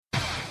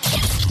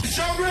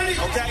show ready?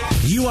 Okay.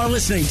 You are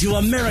listening to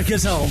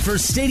America's home for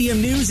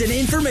stadium news and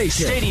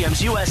information.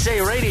 Stadiums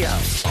USA Radio.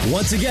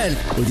 Once again,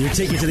 with your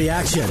ticket to the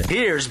action,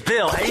 here's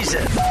Bill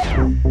Hazen.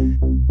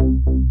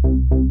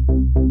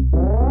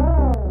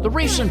 The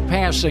recent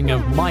passing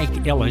of Mike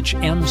Ilitch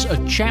ends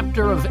a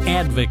chapter of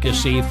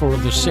advocacy for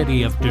the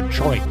city of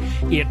Detroit.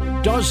 It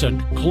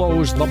doesn't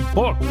close the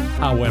book,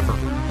 however.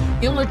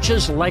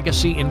 Ilitch's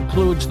legacy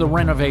includes the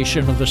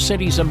renovation of the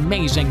city's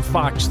amazing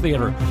Fox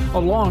Theater,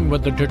 along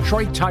with the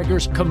Detroit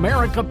Tigers'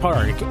 Comerica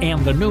Park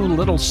and the new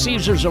Little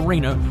Caesars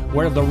Arena,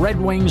 where the Red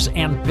Wings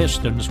and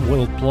Pistons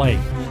will play.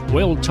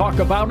 We'll talk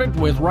about it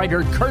with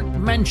writer Kurt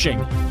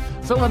Mensching.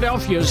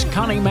 Philadelphia's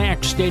Connie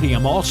Mack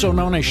Stadium, also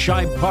known as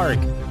Shibe Park,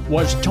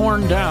 was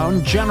torn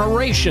down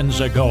generations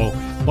ago.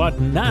 But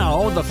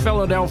now the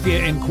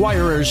Philadelphia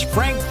Inquirer's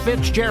Frank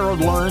Fitzpatrick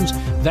learns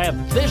that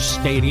this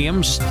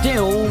stadium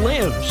still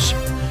lives.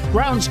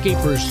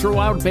 Groundskeepers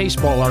throughout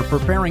baseball are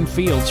preparing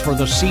fields for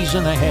the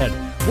season ahead.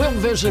 We'll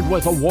visit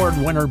with award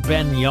winner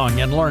Ben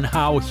Young and learn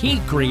how he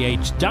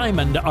creates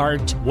diamond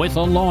art with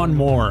a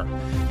lawnmower.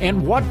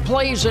 And what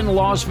plays in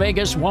Las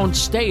Vegas won't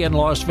stay in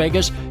Las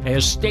Vegas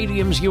as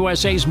Stadiums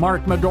USA's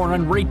Mark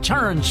Madoran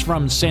returns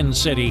from Sin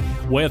City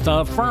with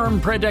a firm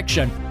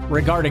prediction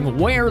regarding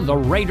where the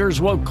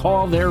Raiders will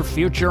call their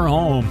future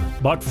home.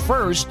 But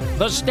first,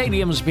 the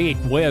Stadium Speak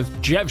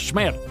with Jeff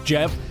Schmidt.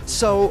 Jeff?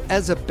 So,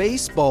 as a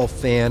baseball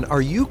fan,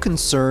 are you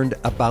concerned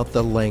about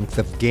the length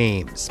of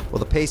games? Well,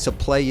 the pace of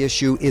play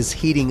issue is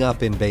heating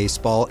up in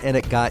baseball, and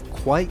it got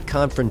quite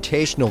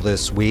confrontational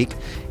this week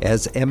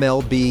as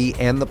MLB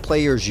and the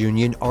Players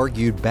Union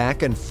argued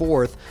back and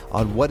forth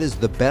on what is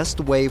the best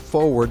way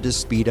forward to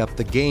speed up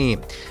the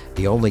game.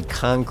 The only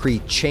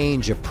concrete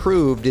change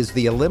approved is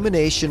the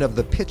elimination of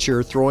the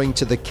pitcher throwing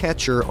to the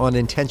catcher on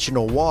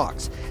intentional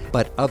walks.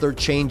 But other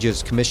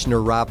changes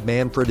Commissioner Rob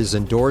Manfred is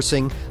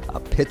endorsing, a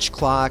pitch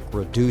clock,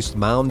 reduced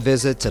mound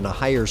visits, and a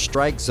higher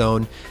strike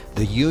zone,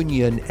 the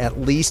union,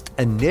 at least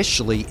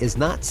initially, is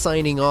not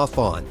signing off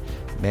on.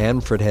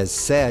 Manfred has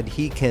said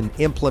he can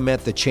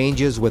implement the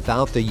changes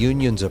without the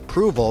union's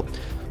approval.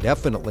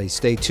 Definitely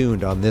stay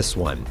tuned on this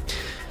one.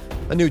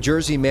 A New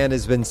Jersey man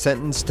has been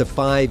sentenced to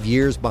 5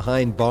 years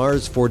behind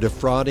bars for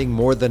defrauding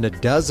more than a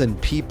dozen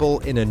people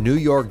in a New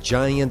York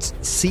Giants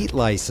seat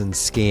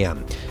license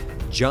scam.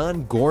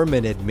 John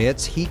Gorman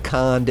admits he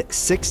conned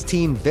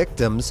 16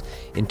 victims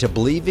into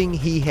believing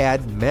he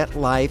had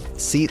MetLife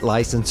seat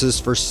licenses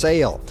for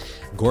sale.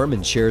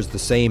 Gorman shares the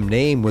same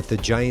name with the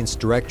Giants'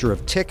 director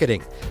of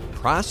ticketing.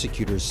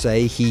 Prosecutors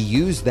say he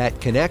used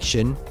that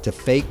connection to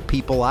fake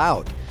people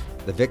out.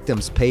 The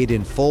victims paid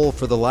in full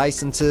for the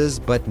licenses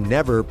but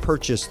never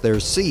purchased their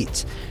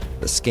seats.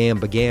 The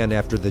scam began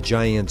after the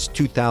Giants'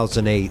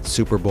 2008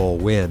 Super Bowl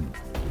win.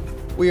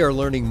 We are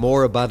learning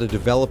more about a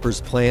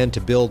developer's plan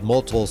to build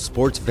multiple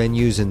sports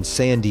venues in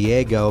San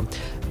Diego.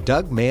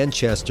 Doug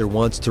Manchester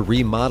wants to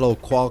remodel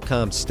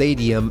Qualcomm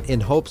Stadium in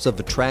hopes of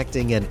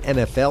attracting an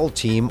NFL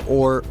team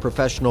or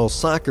professional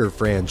soccer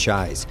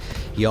franchise.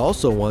 He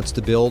also wants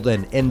to build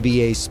an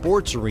NBA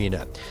sports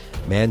arena.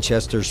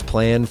 Manchester's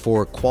plan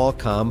for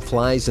Qualcomm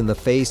flies in the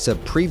face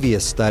of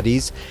previous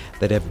studies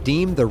that have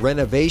deemed the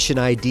renovation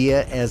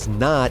idea as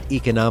not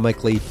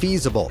economically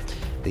feasible.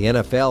 The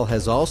NFL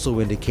has also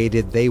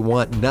indicated they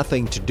want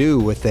nothing to do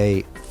with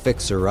a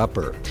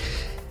fixer-upper.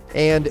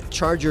 And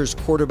Chargers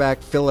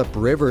quarterback Phillip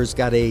Rivers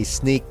got a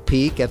sneak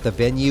peek at the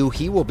venue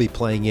he will be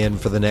playing in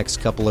for the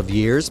next couple of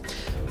years.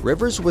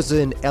 Rivers was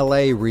in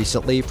L.A.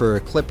 recently for a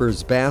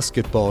Clippers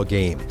basketball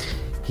game.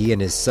 He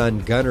and his son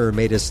Gunnar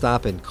made a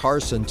stop in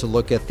Carson to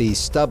look at the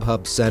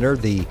StubHub Center,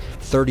 the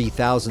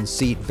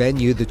 30,000-seat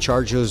venue the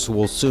Chargers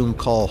will soon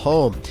call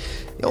home.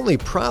 The only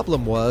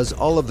problem was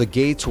all of the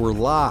gates were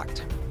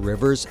locked.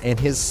 Rivers and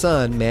his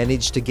son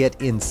managed to get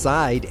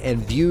inside and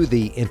view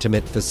the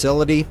intimate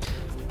facility.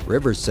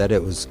 Rivers said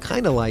it was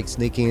kind of like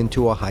sneaking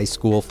into a high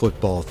school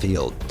football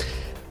field.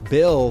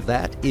 Bill,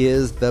 that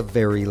is the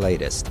very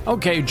latest.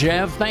 Okay,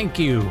 Jeff, thank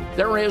you.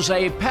 There is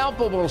a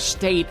palpable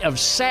state of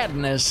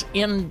sadness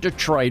in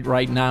Detroit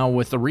right now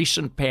with the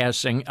recent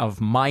passing of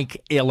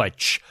Mike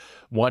Ilitch.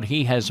 What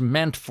he has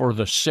meant for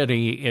the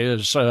city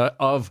is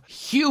of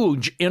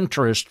huge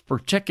interest,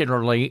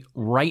 particularly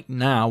right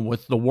now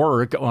with the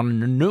work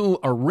on the new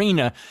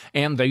arena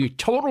and the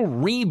total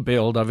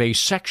rebuild of a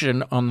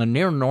section on the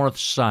near north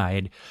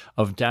side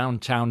of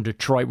downtown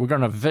Detroit. We're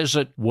going to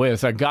visit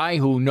with a guy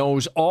who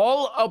knows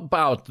all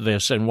about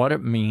this and what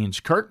it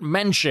means, Kurt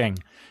Mensching.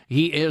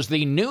 He is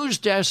the news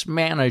desk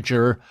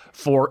manager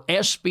for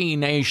SB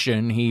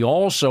Nation. He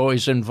also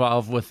is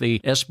involved with the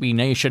SB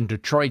Nation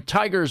Detroit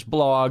Tigers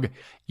blog.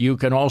 You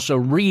can also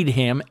read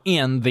him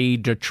in the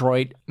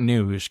Detroit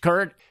News.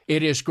 Kurt,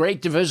 it is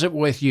great to visit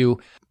with you.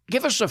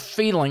 Give us a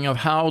feeling of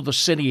how the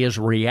city is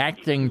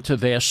reacting to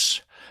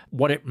this,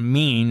 what it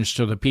means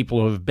to the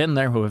people who have been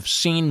there, who have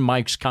seen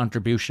Mike's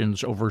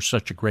contributions over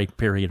such a great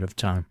period of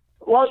time.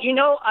 Well,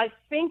 I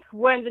think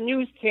when the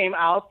news came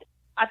out,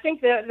 I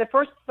think the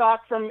first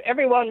thought from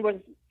everyone was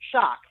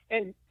shock.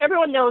 And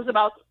everyone knows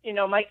about,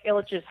 Mike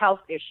Ilitch's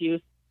health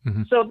issues.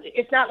 Mm-hmm. So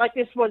it's not like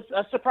this was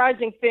a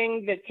surprising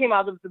thing that came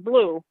out of the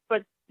blue,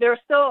 but there's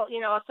still,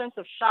 a sense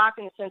of shock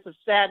and a sense of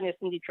sadness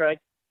in Detroit.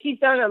 He's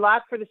done a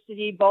lot for the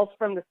city, both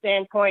from the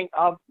standpoint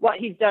of what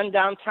he's done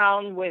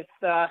downtown with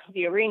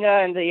the arena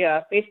and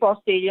the baseball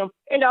stadium,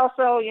 and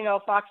also,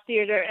 Fox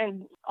Theater.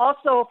 And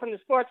also from the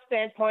sports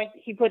standpoint,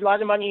 he put a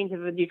lot of money into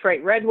the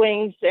Detroit Red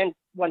Wings and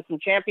won some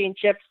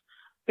championships,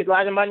 put a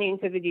lot of money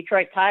into the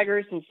Detroit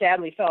Tigers and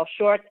sadly fell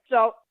short.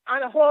 So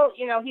on the whole,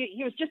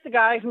 he was just a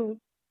guy who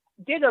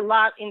did a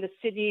lot in the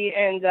city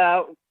and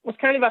was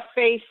kind of a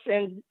face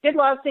and did a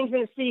lot of things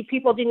in the city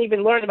people didn't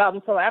even learn about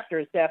until after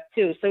his death,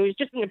 too. So he was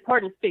just an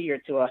important figure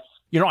to us.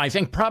 I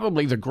think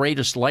probably the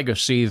greatest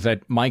legacy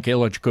that Mike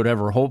Ilitch could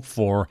ever hope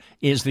for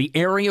is the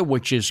area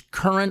which is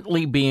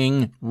currently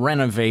being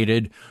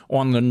renovated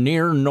on the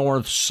near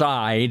north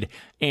side.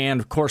 And,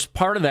 of course,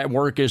 part of that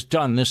work is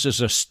done. This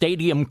is a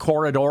stadium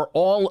corridor.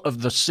 All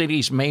of the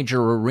city's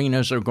major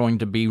arenas are going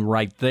to be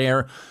right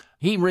there.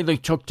 He really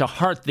took to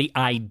heart the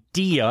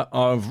idea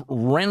of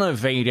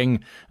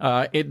renovating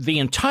the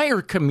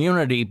entire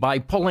community by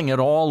pulling it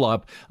all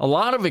up. A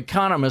lot of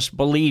economists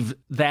believe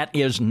that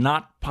is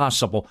not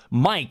possible.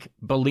 Mike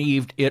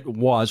believed it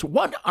was.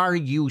 What are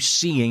you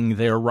seeing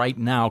there right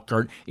now,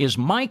 Kurt? Is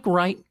Mike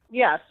right?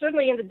 Yeah,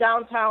 certainly in the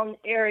downtown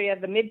area,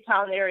 the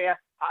midtown area,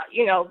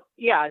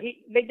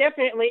 they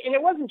definitely, and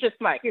it wasn't just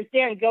Mike. There's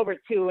Dan Gilbert,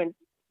 too, and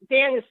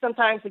Dan is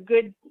sometimes a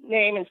good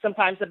name and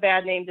sometimes a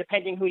bad name,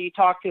 depending who you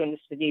talk to in the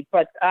city.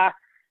 But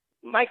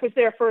Mike was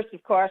there first,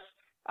 of course,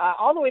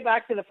 all the way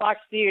back to the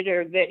Fox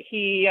Theater that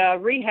he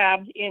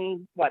rehabbed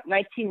in,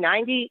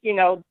 1990,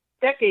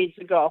 decades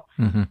ago.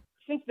 Mm-hmm.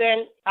 Since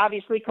then,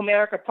 obviously,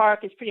 Comerica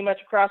Park is pretty much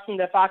across from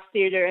the Fox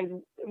Theater.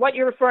 And what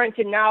you're referring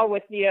to now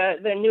with the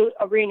new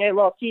arena,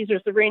 Little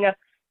Caesars Arena,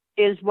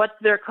 is what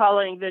they're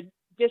calling the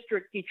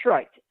District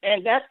Detroit.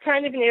 And that's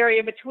kind of an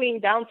area between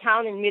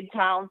downtown and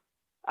midtown.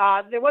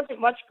 There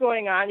wasn't much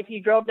going on. If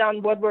you drove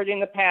down Woodward in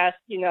the past,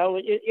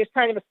 it's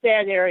kind of a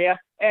sad area.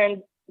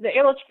 And the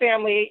Ilitch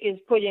family is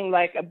putting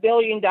like $1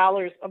 billion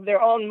of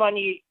their own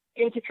money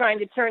into trying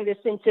to turn this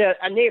into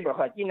a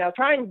neighborhood,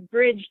 try and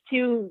bridge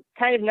two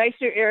kind of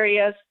nicer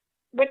areas.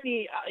 With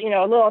the,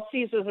 Little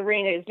Caesars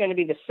Arena is going to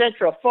be the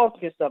central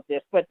focus of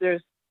this, but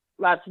there's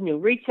lots of new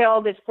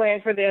retail that's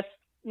planned for this,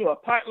 new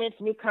apartments,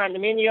 new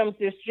condominiums.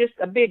 There's just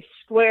a big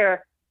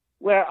square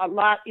where a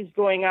lot is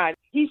going on.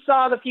 He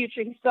saw the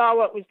future. He saw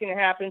what was going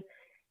to happen.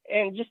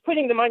 And just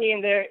putting the money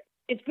in there,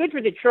 it's good for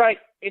Detroit.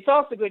 It's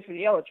also good for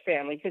the Ilitch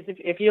family, because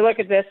if you look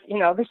at this,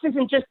 this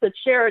isn't just a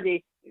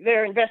charity.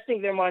 They're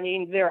investing their money,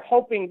 and they're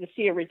hoping to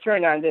see a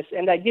return on this.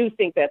 And I do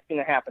think that's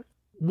going to happen.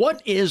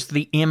 What is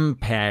the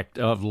impact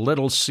of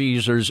Little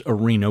Caesars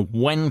Arena,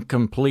 when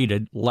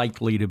completed,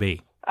 likely to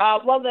be?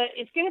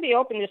 It's going to be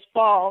open this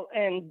fall,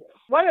 and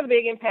one of the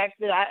big impacts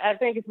that I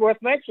think is worth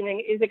mentioning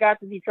is it got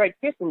the Detroit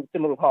Pistons to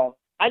move home.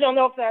 I don't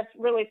know if that's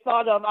really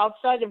thought of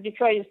outside of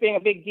Detroit as being a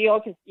big deal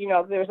because,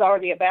 there's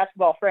already a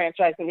basketball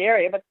franchise in the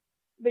area, but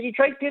the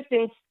Detroit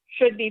Pistons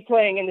should be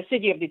playing in the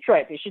city of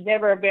Detroit. They should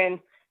never have been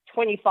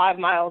 25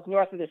 miles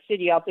north of the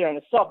city out there in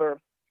the suburb.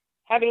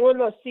 Having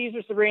Little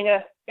Caesars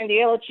Arena and the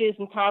Ilitches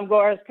and Tom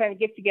Gores kind of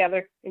get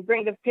together and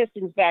bring the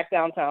Pistons back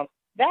downtown,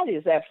 that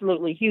is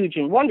absolutely huge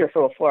and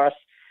wonderful for us.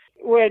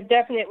 We're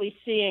definitely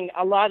seeing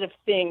a lot of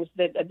things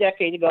that a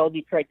decade ago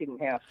Detroit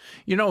didn't have.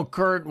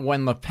 Kurt,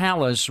 when the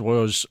Palace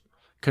was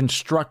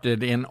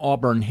constructed in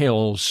Auburn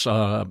Hills,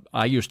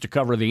 I used to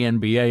cover the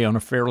NBA on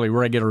a fairly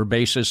regular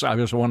basis. I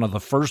was one of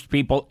the first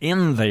people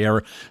in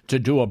there to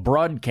do a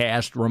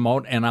broadcast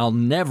remote, and I'll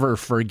never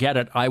forget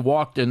it. I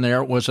walked in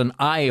there. It was an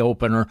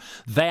eye-opener.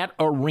 That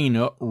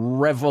arena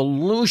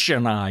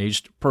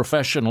revolutionized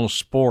professional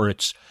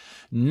sports.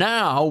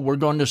 Now we're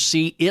going to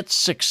see its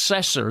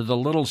successor, the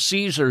Little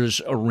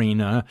Caesars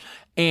Arena,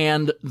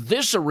 and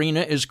this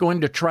arena is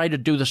going to try to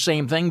do the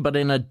same thing, but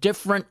in a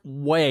different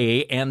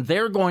way, and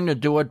they're going to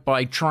do it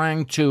by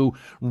trying to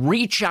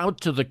reach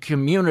out to the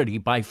community,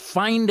 by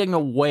finding a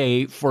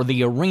way for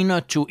the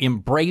arena to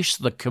embrace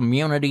the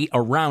community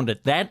around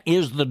it. That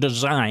is the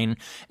design,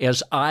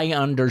 as I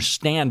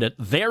understand it,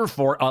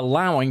 therefore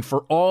allowing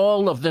for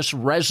all of this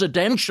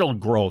residential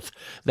growth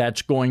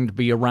that's going to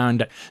be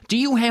around it. Do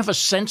you have a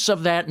sense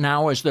of that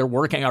now as they're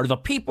working? Are the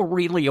people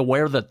really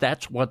aware that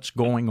that's what's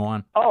going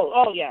on?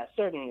 Oh yeah,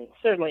 certainly.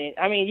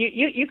 I mean,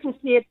 you can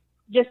see it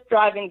just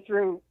driving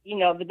through,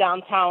 the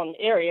downtown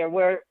area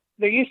where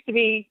there used to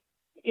be,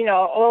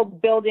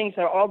 old buildings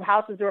or old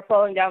houses that were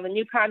falling down. The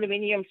new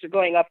condominiums are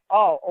going up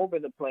all over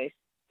the place.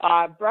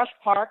 Brush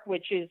Park,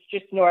 which is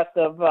just north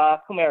of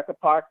Comerica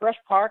Park. Brush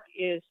Park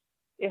it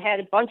had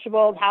a bunch of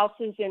old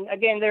houses, and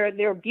again,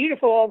 they're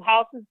beautiful old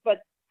houses,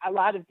 but a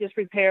lot of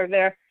disrepair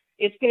there.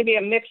 It's going to be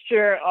a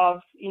mixture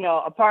of,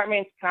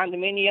 apartments,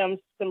 condominiums,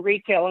 some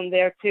retail in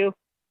there too.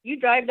 You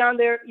drive down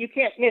there, you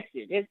can't miss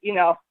it.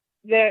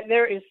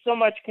 There is so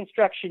much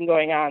construction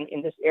going on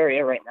in this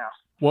area right now.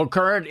 Well,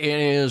 Kurt, it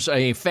is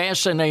a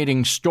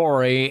fascinating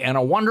story and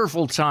a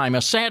wonderful time,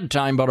 a sad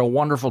time, but a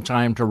wonderful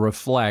time to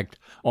reflect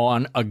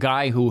on a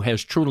guy who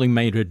has truly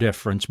made a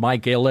difference,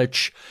 Mike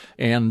Ilitch.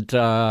 And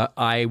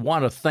I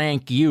want to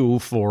thank you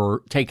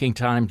for taking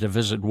time to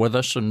visit with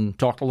us and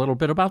talk a little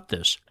bit about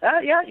this.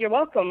 Yeah, you're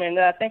welcome, and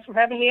thanks for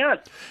having me on.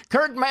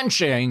 Kurt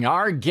Mensching,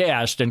 our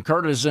guest, and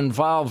Kurt is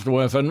involved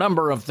with a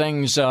number of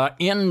things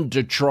in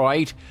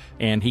Detroit,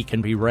 and he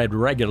can be read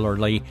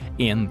regularly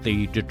in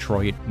the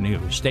Detroit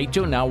News. Stay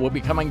tuned now. We'll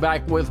be coming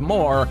back with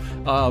more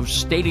of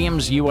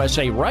Stadiums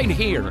USA right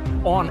here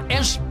on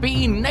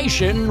SB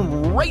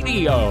Nation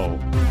Radio.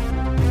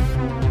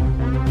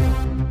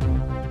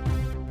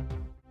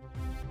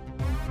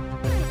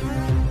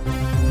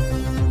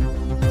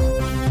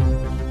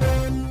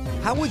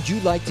 How would you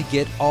like to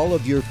get all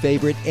of your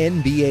favorite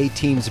NBA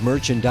teams'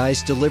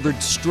 merchandise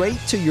delivered straight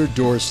to your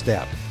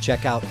doorstep?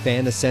 Check out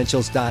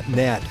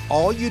fanessentials.net.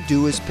 All you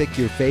do is pick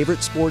your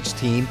favorite sports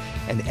team,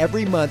 and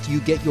every month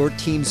you get your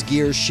team's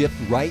gear shipped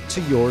right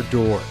to your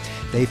door.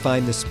 They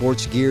find the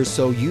sports gear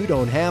so you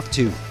don't have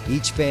to.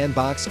 Each fan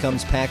box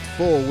comes packed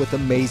full with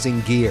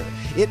amazing gear.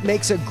 It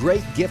makes a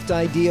great gift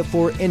idea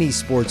for any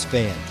sports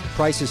fan.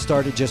 Prices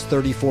start at just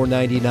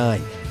 $34.99.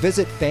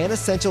 Visit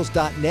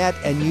fanessentials.net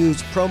and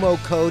use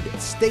promo code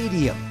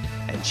STADIUM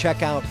and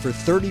check out for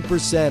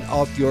 30%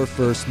 off your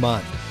first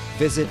month.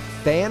 Visit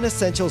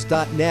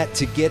fanessentials.net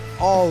to get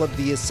all of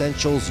the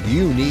essentials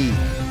you need.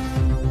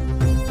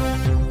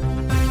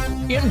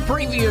 In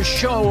previous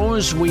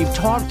shows, we've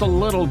talked a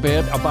little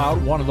bit about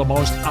one of the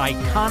most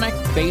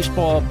iconic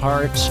baseball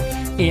parks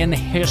in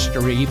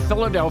history,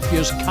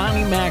 Philadelphia's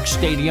Connie Mack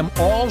Stadium,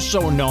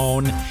 also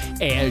known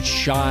as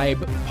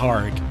Shibe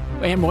Park.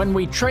 And when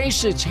we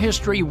trace its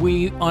history,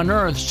 we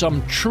unearth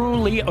some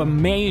truly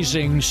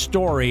amazing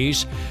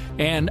stories.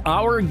 And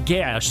our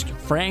guest,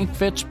 Frank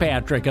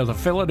Fitzpatrick of the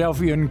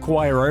Philadelphia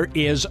Inquirer,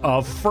 is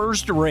a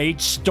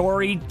first-rate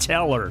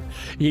storyteller.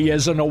 He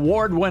is an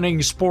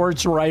award-winning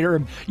sports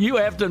writer. You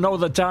have to know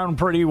the town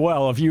pretty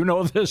well if you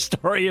know this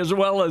story as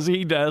well as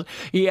he does.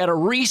 He had a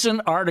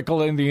recent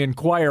article in the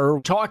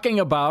Inquirer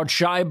talking about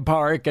Shibe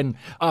Park and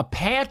a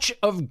patch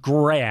of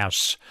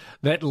grass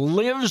that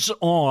lives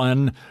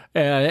on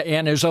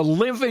and is a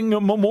living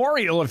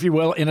memorial, if you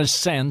will, in a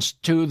sense,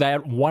 to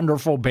that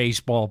wonderful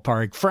baseball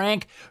park.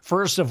 Frank,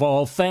 first of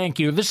all, thank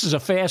you. This is a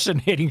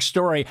fascinating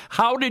story.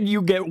 How did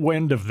you get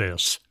wind of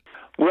this?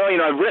 Well,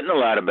 I've written a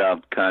lot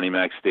about Connie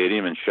Mack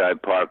Stadium and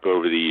Shibe Park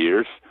over the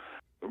years.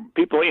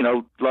 People,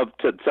 love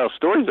to tell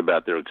stories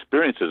about their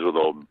experiences with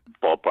old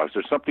ballparks.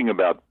 There's something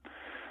about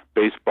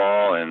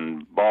baseball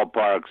and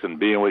ballparks and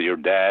being with your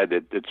dad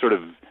that sort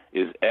of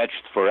is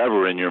etched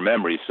forever in your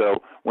memory.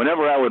 So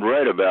whenever I would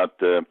write about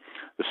the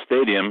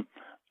stadium,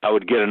 I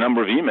would get a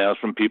number of emails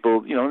from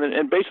people,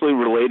 and basically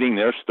relating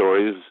their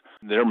stories,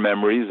 their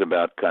memories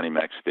about Connie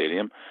Mack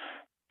Stadium.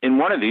 In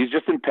one of these,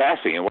 just in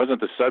passing, it wasn't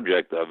the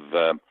subject of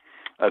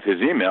his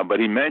email, but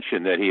he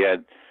mentioned that he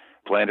had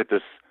planted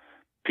this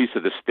piece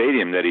of the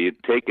stadium that he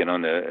had taken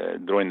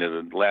during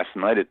the last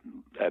night at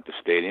the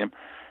stadium,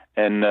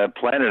 and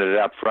planted it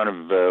out front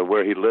of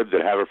where he lived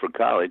at Haverford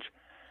College.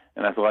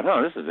 And I thought,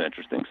 this is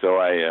interesting. So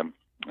I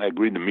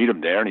agreed to meet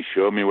him there, and he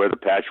showed me where the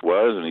patch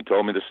was, and he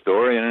told me the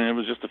story, and it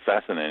was just a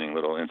fascinating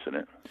little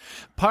incident.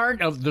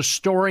 Part of the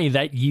story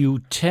that you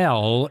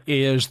tell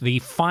is the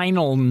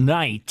final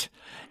night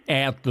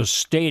at the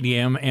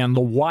stadium and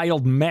the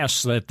wild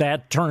mess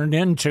that turned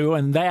into,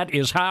 and that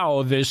is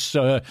how this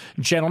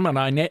gentleman,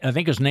 I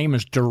think his name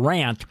is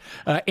Durant,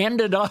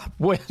 ended up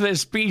with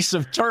this piece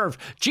of turf.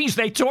 Geez,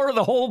 they tore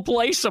the whole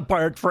place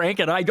apart, Frank,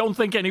 and I don't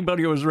think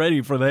anybody was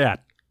ready for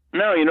that.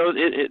 No,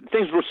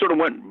 things sort of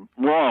went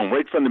wrong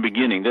right from the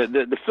beginning.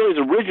 The Phillies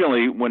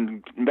originally,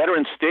 when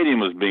Veterans Stadium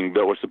was being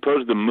built, were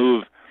supposed to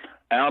move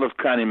out of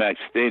Connie Mack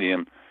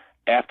Stadium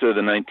after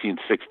the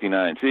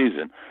 1969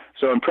 season.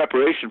 So in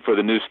preparation for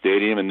the new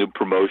stadium and new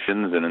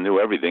promotions and a new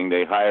everything,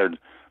 they hired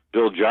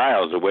Bill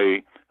Giles,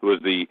 who was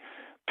the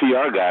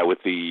PR guy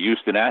with the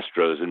Houston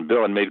Astros. And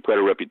Bill had made quite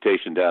a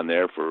reputation down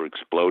there for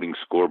exploding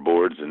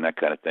scoreboards and that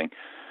kind of thing.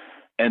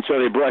 And so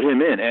they brought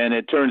him in, and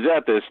it turns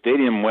out the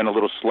stadium went a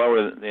little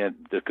slower.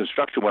 The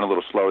construction went a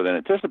little slower than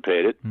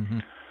anticipated. Mm-hmm.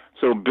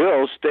 So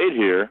Bill stayed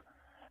here.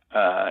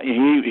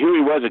 Here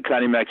he was at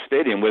Connie Mack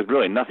Stadium with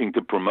really nothing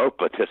to promote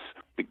but this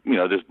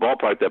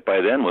ballpark that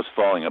by then was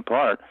falling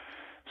apart.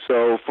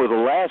 So for the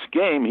last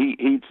game, he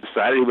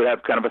decided he would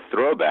have kind of a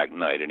throwback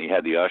night, and he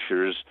had the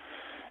ushers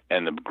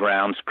and the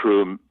grounds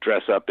crew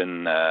dress up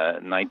in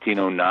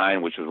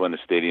 1909, which was when the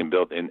stadium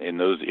built, in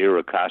those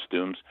era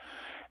costumes.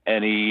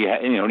 And he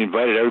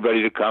invited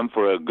everybody to come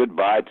for a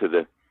goodbye to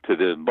the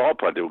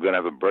ballpark. They were going to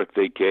have a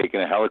birthday cake,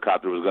 and a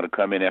helicopter was going to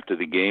come in after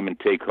the game and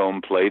take home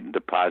plate and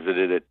deposit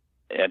it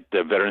at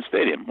the Veterans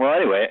Stadium. Well,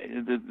 anyway,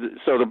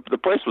 so the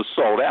place was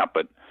sold out,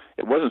 but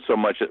it wasn't so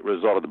much a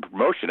result of the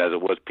promotion as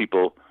it was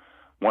people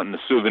wanting the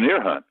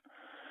souvenir hunt.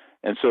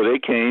 And so they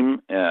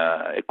came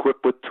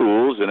equipped with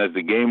tools, and as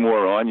the game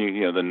wore on,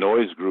 the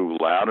noise grew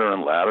louder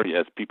and louder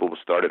as people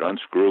started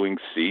unscrewing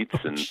seats,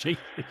 and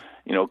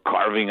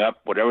carving up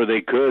whatever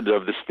they could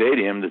of the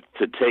stadium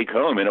to take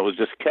home, and it was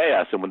just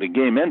chaos. And when the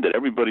game ended,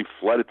 everybody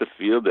flooded the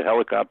field. The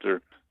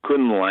helicopter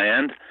couldn't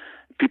land.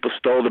 People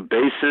stole the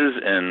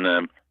bases,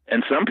 and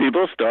some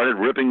people started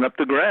ripping up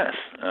the grass.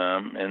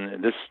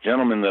 And this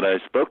gentleman that I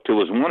spoke to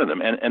was one of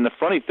them. And the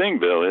funny thing,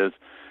 Bill, is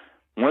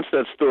once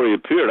that story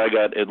appeared, I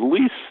got at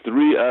least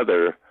 3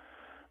 other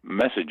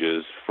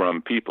messages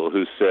from people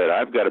who said,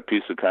 I've got a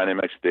piece of Connie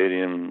Mack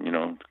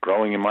Stadium,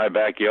 growing in my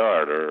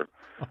backyard, or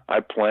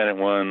I planted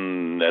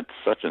one at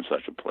such and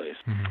such a place.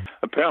 Mm-hmm.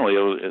 Apparently,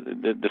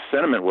 the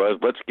sentiment was,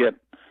 let's get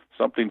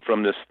something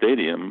from this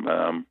stadium,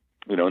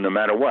 no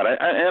matter what.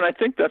 And I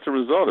think that's a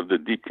result of the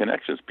deep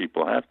connections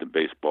people have to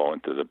baseball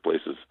and to the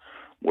places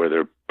where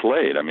they're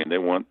played. I mean, they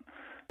want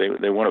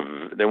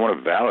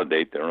to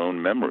validate their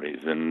own memories,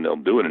 and they'll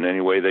do it in any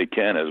way they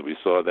can, as we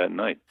saw that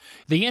night.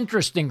 The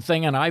interesting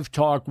thing, and I've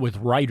talked with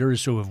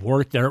writers who have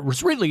worked there, it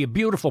was really a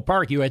beautiful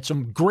park. You had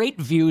some great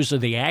views of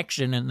the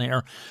action in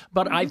there,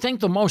 but I think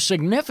the most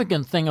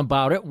significant thing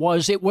about it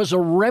was a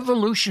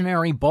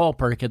revolutionary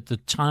ballpark at the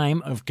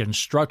time of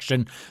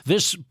construction.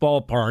 This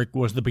ballpark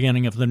was the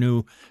beginning of the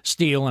new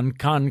steel and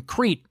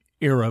concrete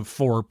era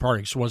for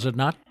parks, was it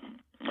not?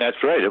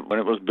 That's right. When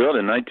it was built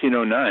in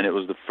 1909, it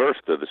was the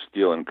first of the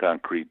steel and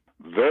concrete.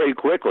 Very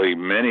quickly,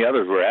 many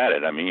others were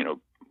added. I mean,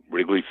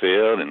 Wrigley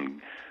Field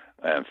and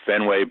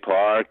Fenway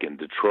Park and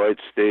Detroit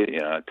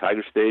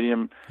Tiger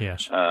Stadium.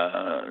 Yes.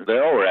 They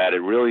all were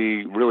added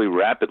really, really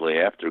rapidly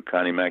after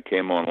Connie Mack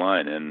came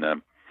online. And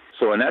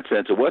so in that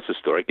sense, it was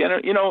historic.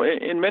 And,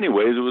 in many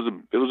ways,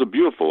 it was a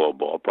beautiful old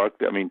ballpark.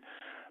 I mean,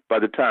 by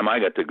the time I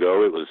got to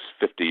go, it was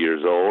 50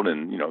 years old,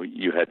 and,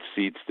 you had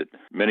seats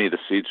many of the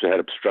seats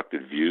had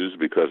obstructed views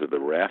because of the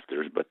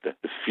rafters, but the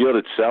field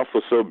itself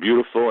was so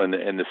beautiful, and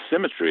the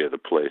symmetry of the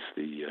place,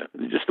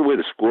 just the way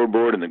the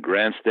scoreboard and the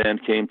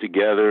grandstand came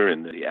together,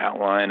 and the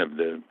outline of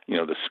the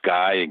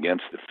sky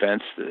against the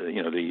fence,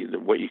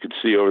 what you could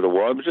see over the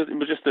wall, it was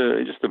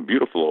just a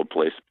beautiful old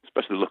place,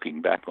 especially looking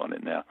back on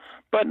it now.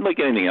 But like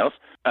anything else,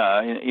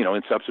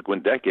 in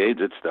subsequent decades,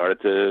 it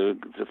started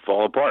to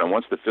fall apart, and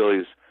once the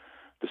Phillies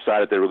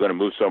decided they were going to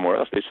move somewhere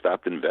else, they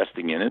stopped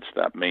investing in it,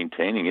 stopped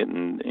maintaining it,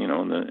 and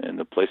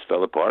the place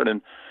fell apart.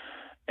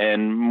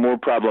 And more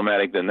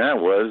problematic than that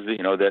was,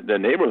 that the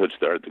neighborhood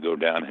started to go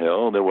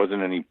downhill. There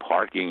wasn't any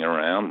parking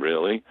around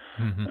really,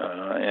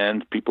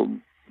 and people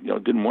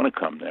didn't want to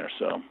come there.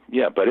 So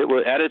yeah, but it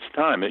was at its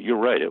time. You're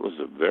right. It was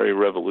a very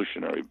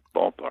revolutionary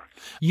ballpark.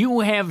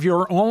 You have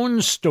your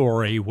own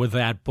story with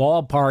that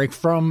ballpark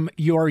from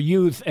your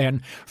youth.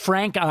 And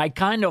Frank, I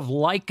kind of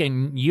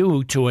liken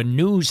you to a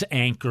news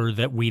anchor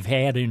that we've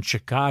had in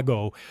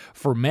Chicago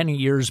for many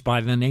years by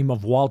the name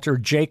of Walter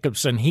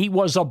Jacobson. He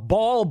was a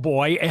ball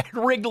boy at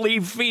Wrigley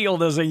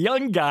Field as a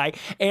young guy.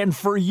 And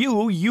for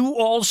you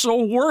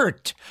also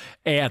worked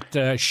at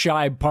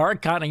Shibe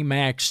Park, Connie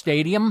Mack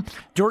Stadium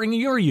during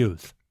your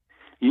youth.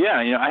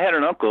 Yeah, I had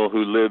an uncle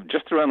who lived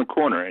just around the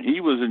corner, and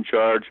he was in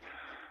charge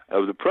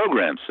of the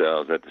program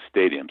sales at the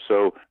stadium.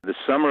 So the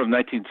summer of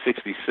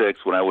 1966,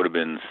 when I would have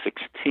been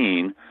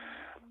 16,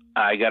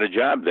 I got a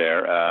job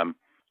there.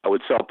 I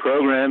would sell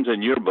programs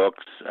and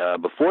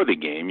yearbooks before the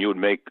game. You would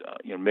make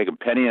a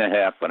penny and a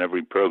half on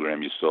every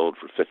program you sold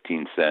for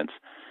 15 cents,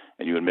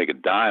 and you would make a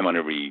dime on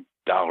every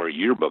dollar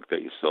yearbook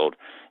that you sold.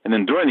 And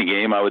then during the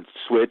game, I would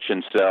switch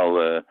and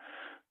sell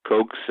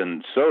Cokes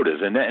and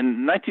sodas. And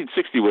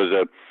 1960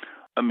 was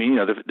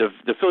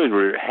the Phillies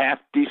were half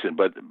decent,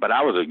 but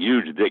I was a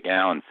huge Dick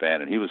Allen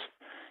fan, and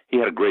he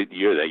had a great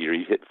year that year.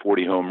 He hit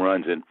 40 home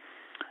runs, and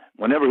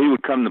whenever he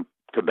would come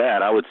to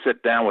bat, I would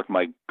sit down with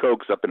my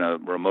Cokes up in a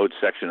remote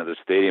section of the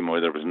stadium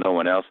where there was no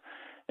one else,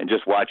 and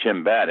just watch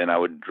him bat. And I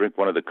would drink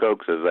one of the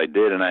Cokes as I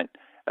did, and as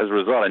a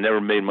result, I never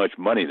made much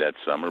money that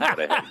summer, but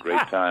I had a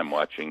great time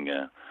watching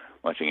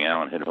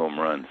Allen hit home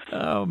runs.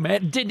 Oh,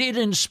 man. Did it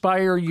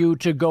inspire you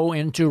to go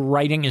into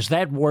writing? Is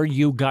that where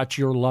you got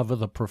your love of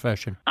the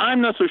profession?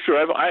 I'm not so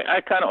sure.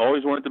 I kind of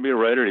always wanted to be a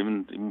writer,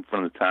 even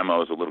from the time I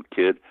was a little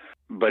kid.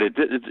 But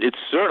it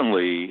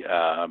certainly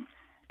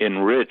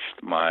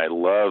enriched my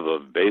love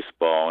of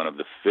baseball and of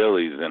the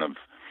Phillies and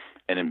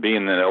in being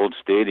in that old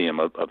stadium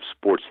of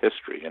sports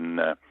history. And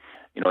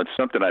it's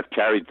something I've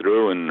carried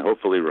through and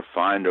hopefully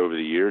refined over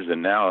the years.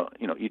 And now,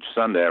 each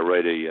Sunday I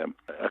write a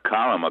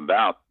column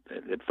about.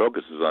 It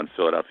focuses on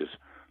Philadelphia's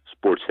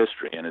sports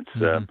history, and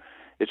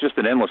it's just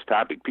an endless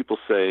topic. People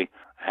say,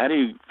 "How do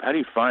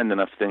you find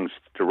enough things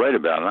to write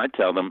about?" And I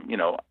tell them,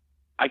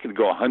 I could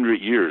go 100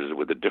 years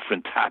with a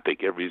different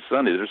topic every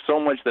Sunday. There's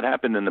so much that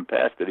happened in the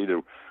past that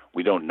either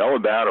we don't know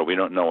about, or we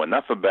don't know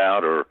enough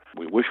about, or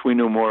we wish we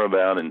knew more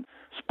about. And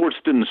sports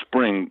didn't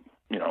spring,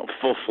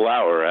 full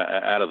flower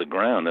out of the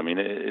ground. I mean,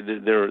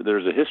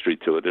 there's a history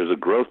to it. There's a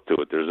growth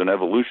to it. There's an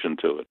evolution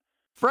to it.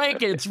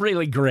 Frank, it's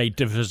really great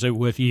to visit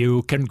with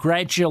you.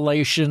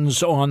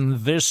 Congratulations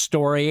on this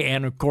story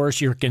and, of course,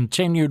 your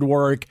continued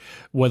work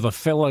with the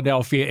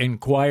Philadelphia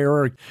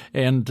Inquirer.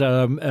 And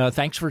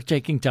thanks for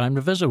taking time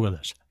to visit with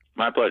us.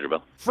 My pleasure,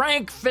 Bill.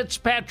 Frank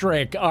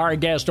Fitzpatrick, our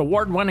guest,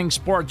 award-winning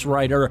sports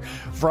writer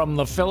from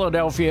the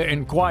Philadelphia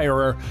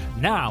Inquirer.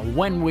 Now,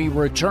 when we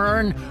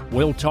return,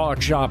 we'll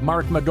talk shop.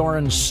 Mark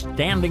Madoran's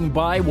standing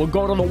by. We'll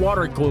go to the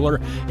water cooler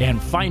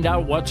and find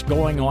out what's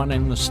going on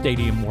in the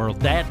stadium world.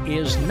 That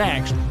is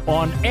next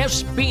on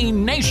SB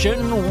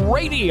Nation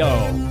Radio.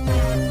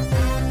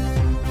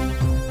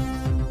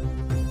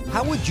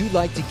 How would you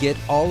like to get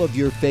all of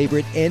your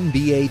favorite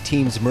NBA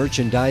teams'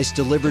 merchandise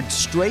delivered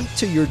straight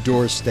to your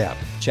doorstep?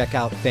 Check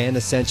out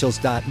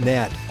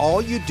fanessentials.net.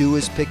 All you do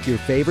is pick your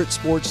favorite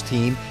sports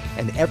team,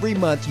 and every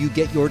month you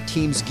get your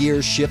team's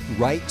gear shipped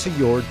right to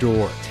your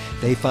door.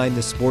 They find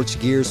the sports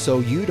gear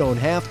so you don't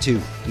have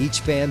to. Each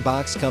fan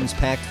box comes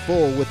packed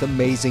full with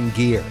amazing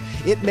gear.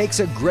 It makes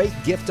a great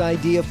gift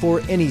idea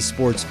for any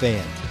sports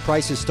fan.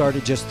 Prices start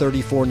at just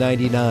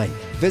 $34.99.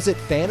 Visit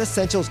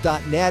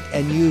fanessentials.net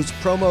and use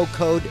promo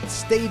code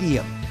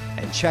STADIUM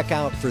and check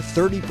out for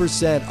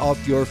 30%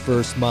 off your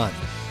first month.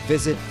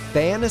 Visit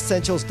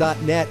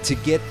fanessentials.net to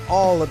get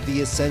all of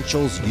the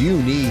essentials you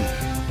need.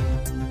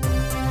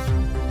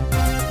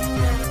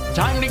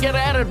 Time to get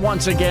at it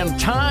once again.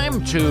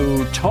 Time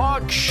to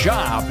talk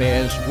shop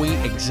as we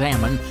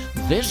examine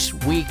this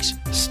week's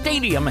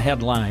stadium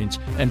headlines.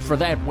 And for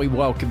that, we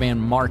welcome in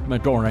Mark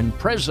Madoran,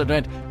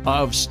 president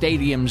of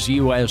Stadiums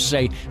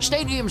USA.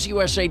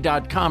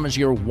 StadiumsUSA.com is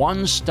your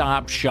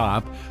one-stop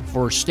shop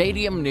for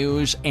stadium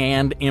news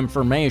and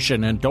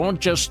information. And don't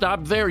just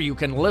stop there. You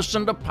can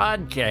listen to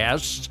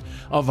podcasts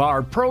of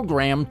our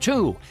program,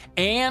 too.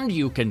 And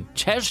you can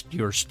test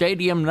your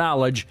stadium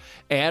knowledge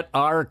at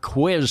our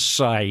quiz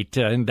site.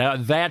 And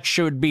that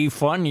should be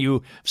fun.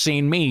 You've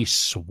seen me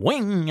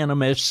swing and a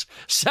miss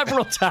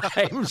several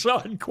times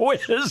on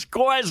quiz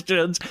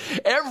questions.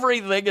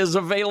 Everything is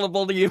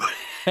available to you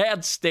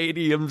at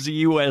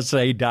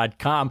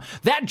StadiumsUSA.com.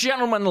 That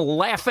gentleman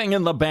laughing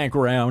in the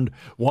background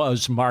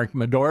was Mark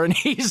Madoran.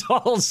 He's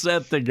all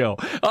set to go.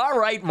 All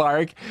right,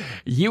 Mark,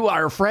 you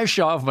are fresh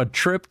off a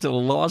trip to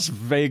Las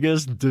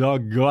Vegas.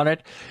 Doggone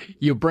it.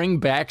 You bring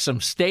back some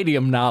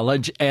stadium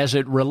knowledge as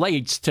it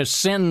relates to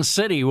Sin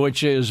City,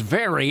 which is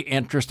very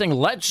interesting.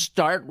 Let's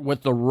start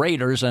with the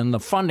Raiders and the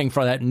funding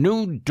for that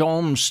new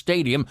dome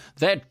stadium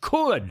that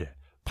could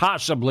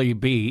possibly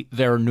be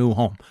their new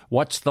home.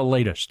 What's the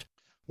latest?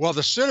 Well,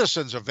 the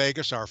citizens of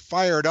Vegas are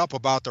fired up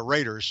about the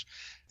Raiders.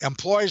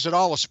 Employees at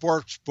all the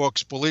sports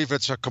books believe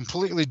it's a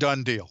completely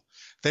done deal.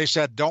 They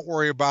said, don't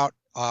worry about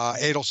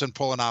Adelson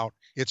pulling out.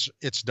 It's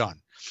done.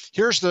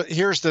 Here's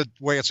the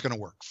way it's going to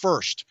work.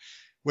 First,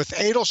 with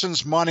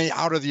Adelson's money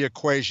out of the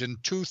equation,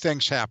 two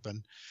things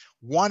happen.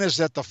 One is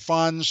that the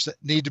funds that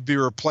need to be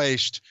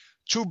replaced,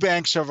 two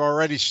banks have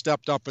already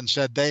stepped up and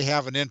said they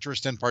have an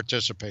interest in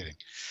participating.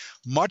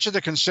 Much of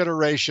the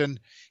consideration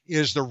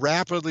is the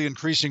rapidly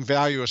increasing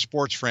value of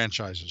sports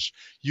franchises.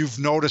 You've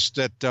noticed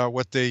that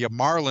with the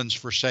Marlins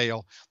for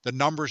sale, the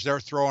numbers they're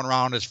throwing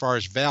around as far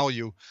as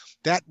value,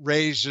 that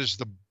raises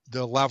the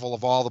level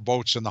of all the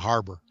boats in the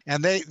harbor.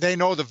 And they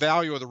know the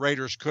value of the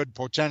Raiders could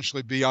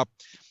potentially be up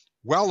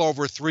well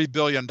over $3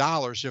 billion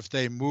if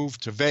they move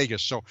to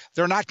Vegas. So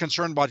they're not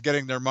concerned about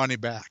getting their money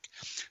back.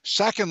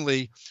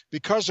 Secondly,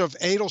 because of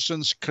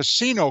Adelson's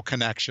casino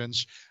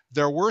connections,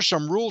 there were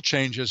some rule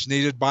changes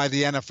needed by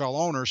the NFL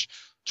owners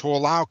to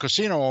allow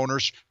casino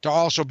owners to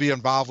also be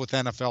involved with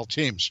NFL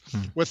teams.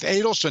 With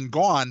Adelson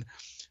gone,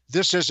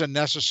 this isn't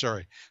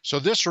necessary. So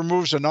this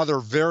removes another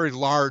very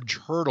large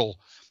hurdle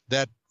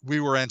that we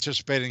were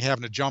anticipating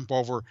having to jump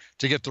over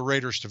to get the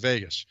Raiders to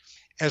Vegas.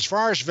 As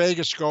far as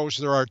Vegas goes,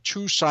 there are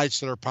two sites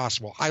that are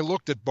possible. I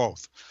looked at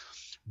both.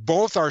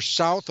 Both are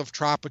south of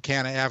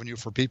Tropicana Avenue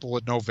for people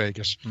that know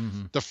Vegas.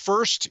 Mm-hmm. The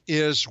first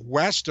is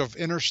west of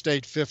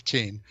Interstate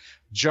 15,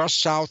 just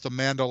south of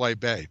Mandalay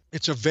Bay.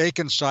 It's a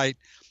vacant site.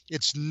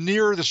 It's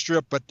near the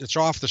Strip, but it's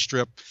off the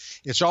Strip.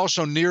 It's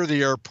also near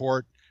the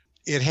airport.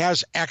 It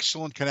has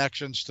excellent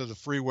connections to the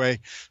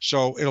freeway,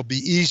 so it'll be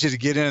easy to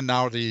get in and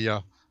out of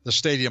the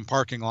stadium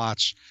parking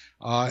lots.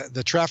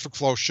 The traffic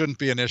flow shouldn't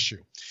be an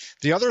issue.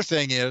 The other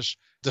thing is,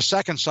 the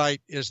second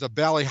site is the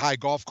Valley High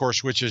Golf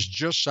Course, which is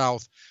just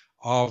south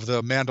of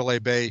the Mandalay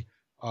Bay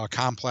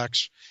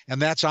complex,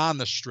 and that's on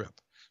the Strip.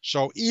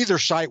 So either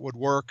site would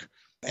work.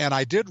 And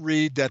I did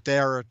read that they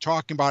are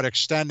talking about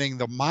extending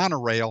the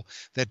monorail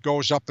that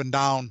goes up and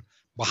down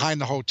behind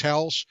the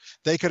hotels.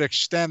 They could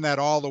extend that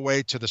all the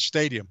way to the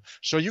stadium.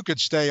 So you could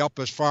stay up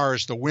as far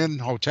as the Wynn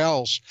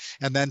hotels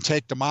and then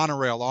take the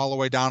monorail all the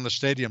way down the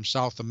stadium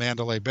south of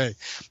Mandalay Bay.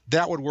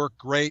 That would work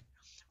great.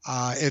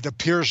 It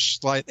appears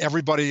like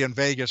everybody in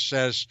Vegas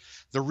says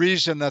the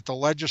reason that the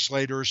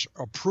legislators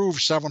approved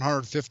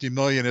 $750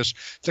 million is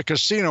the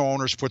casino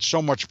owners put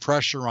so much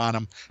pressure on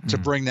them to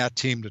bring that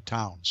team to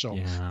town. So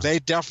they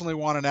definitely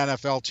want an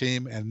NFL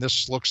team, and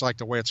this looks like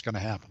the way it's going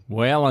to happen.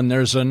 Well, and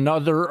there's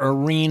another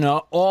arena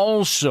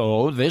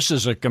also. This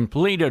is a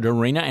completed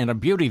arena and a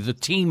beauty, the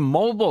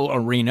T-Mobile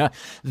Arena.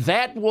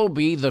 That will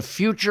be the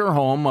future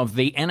home of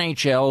the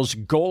NHL's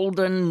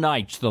Golden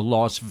Knights, the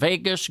Las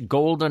Vegas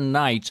Golden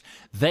Knights.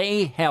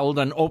 They held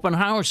an open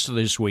house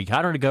this week.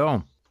 How did it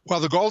go? Well,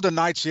 the Golden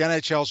Knights, the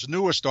NHL's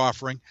newest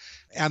offering,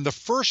 and the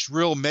first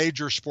real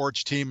major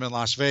sports team in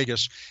Las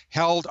Vegas,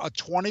 held a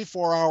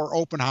 24-hour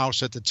open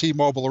house at the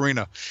T-Mobile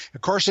Arena. Of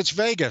course, it's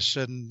Vegas,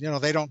 and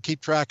they don't keep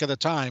track of the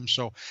time,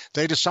 so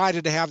they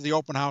decided to have the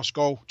open house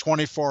go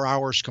 24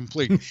 hours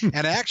complete.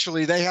 And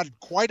actually, they had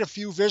quite a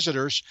few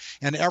visitors,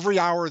 and every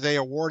hour they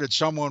awarded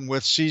someone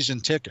with season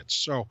tickets.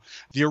 So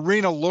the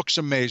arena looks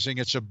amazing.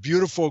 It's a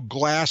beautiful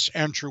glass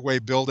entryway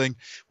building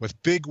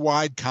with big,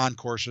 wide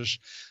concourses.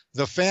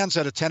 The fans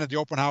that attended the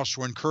open house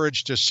were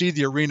encouraged to see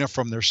the arena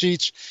from their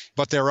seats,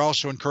 but they were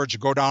also encouraged to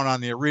go down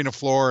on the arena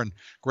floor and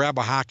grab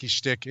a hockey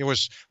stick. It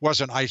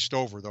wasn't iced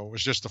over, though. It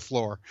was just the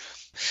floor.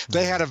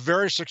 They had a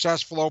very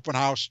successful open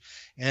house,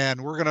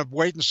 and we're going to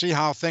wait and see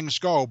how things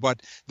go.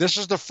 But this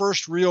is the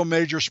first real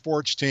major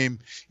sports team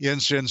in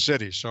Sin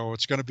City, so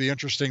it's going to be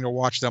interesting to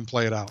watch them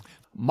play it out.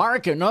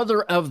 Mark,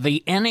 another of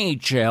the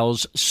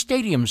NHL's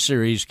Stadium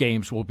Series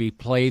games will be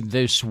played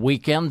this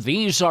weekend.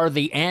 These are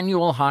the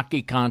annual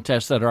hockey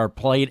contests that are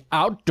played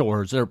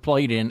outdoors. They're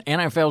played in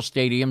NFL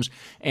stadiums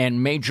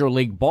and Major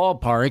League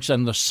ballparks.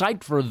 And the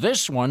site for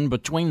this one,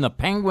 between the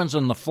Penguins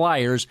and the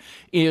Flyers,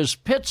 is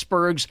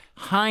Pittsburgh's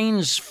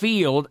Heinz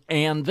Field.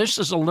 And this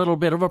is a little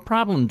bit of a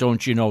problem,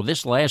 don't you know?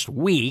 This last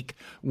week,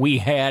 we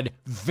had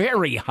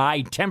very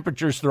high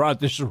temperatures throughout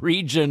this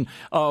region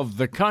of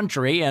the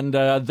country, and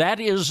that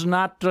is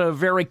not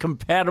very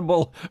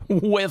compatible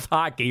with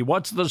hockey.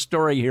 What's the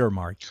story here,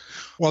 Mark?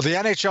 Well, the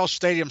NHL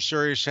Stadium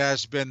Series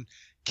has been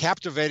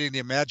captivating the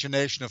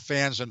imagination of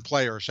fans and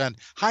players, and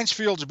Heinz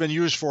Field's been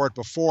used for it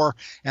before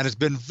and has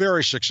been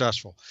very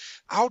successful.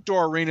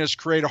 Outdoor arenas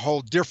create a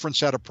whole different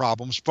set of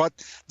problems, but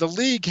the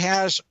league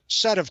has a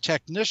set of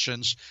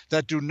technicians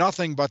that do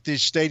nothing but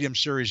these Stadium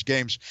Series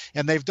games,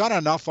 and they've done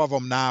enough of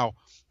them now.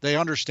 They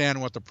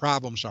understand what the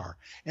problems are.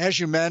 As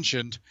you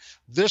mentioned,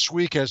 this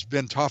week has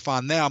been tough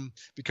on them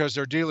because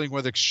they're dealing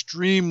with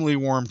extremely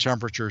warm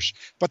temperatures.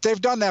 But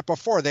they've done that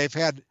before. They've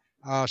had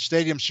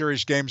Stadium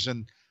Series games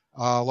in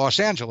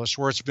Los Angeles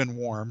where it's been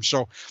warm.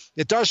 So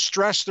it does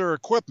stress their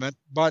equipment,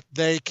 but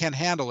they can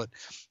handle it.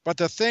 But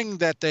the thing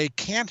that they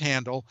can't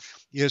handle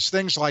is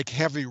things like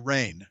heavy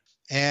rain.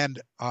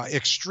 And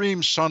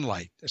extreme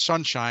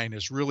sunshine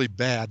is really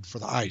bad for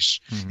the ice.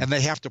 Mm-hmm. And they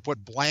have to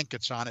put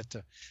blankets on it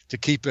to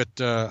keep it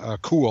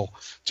cool,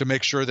 to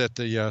make sure that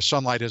the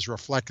sunlight is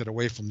reflected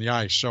away from the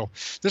ice. So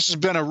this has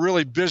been a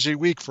really busy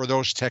week for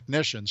those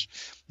technicians,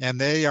 and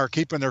they are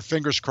keeping their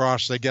fingers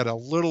crossed they get a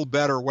little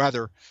better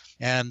weather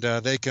and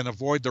they can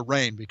avoid the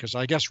rain, because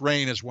I guess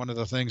rain is one of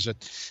the things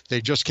that they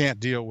just can't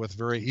deal with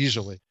very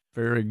easily.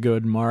 Very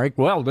good, Mark.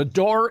 Well, the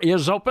door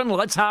is open.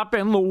 Let's hop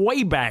in the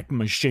Wayback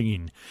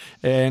Machine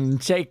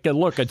and take a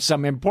look at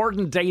some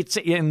important dates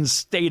in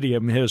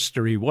stadium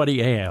history. What do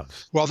you have?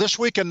 Well, this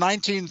week in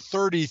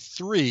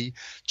 1933,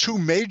 two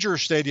major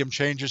stadium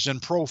changes in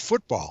pro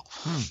football.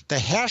 The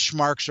hash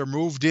marks are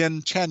moved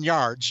in 10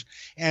 yards,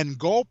 and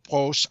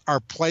goalposts are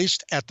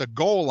placed at the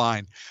goal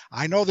line.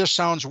 I know this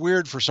sounds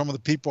weird for some of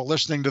the people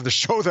listening to the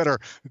show that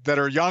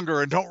are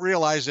younger and don't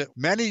realize it.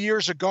 Many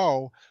years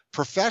ago,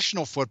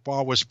 professional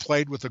football was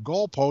played with the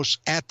goalposts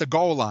at the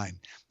goal line.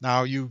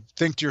 Now, you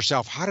think to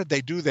yourself, how did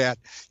they do that?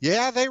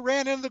 Yeah, they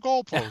ran into the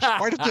goalpost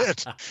quite a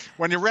bit.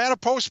 When you ran a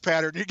post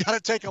pattern, you got to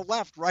take a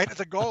left right at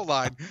the goal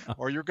line,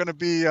 or you're going to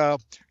be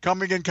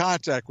coming in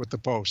contact with the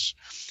posts.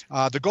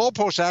 The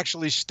goalposts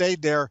actually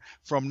stayed there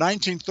from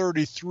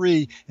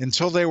 1933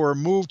 until they were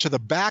moved to the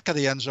back of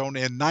the end zone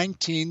in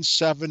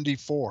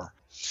 1974.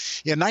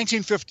 In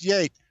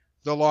 1958,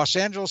 the Los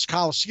Angeles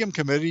Coliseum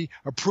Committee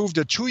approved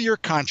a 2-year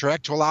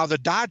contract to allow the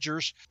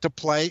Dodgers to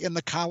play in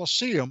the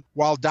Coliseum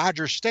while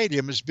Dodger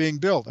Stadium is being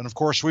built. And, of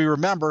course, we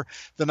remember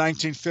the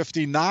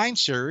 1959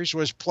 series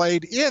was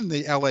played in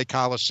the L.A.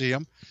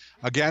 Coliseum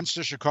against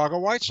the Chicago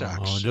White Sox.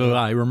 Oh, do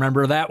I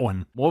remember that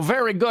one. Well,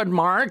 very good,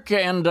 Mark.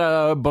 And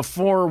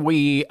before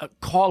we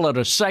call it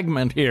a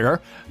segment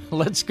here,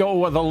 let's go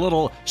with a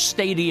little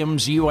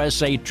Stadiums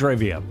USA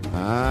trivia.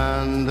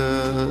 And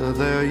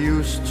there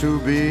used to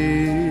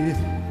be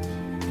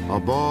a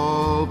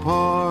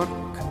ballpark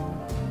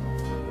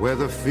where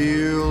the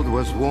field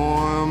was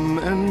warm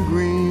and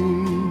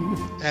green.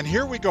 And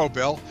here we go,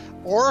 Bill.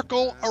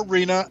 Oracle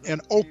Arena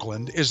in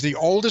Oakland is the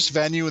oldest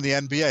venue in the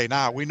NBA.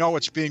 Now, we know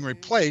it's being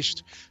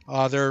replaced.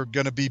 They're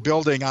going to be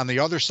building on the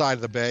other side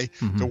of the bay.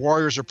 Mm-hmm. The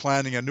Warriors are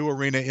planning a new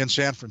arena in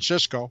San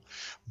Francisco.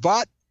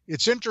 But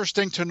it's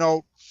interesting to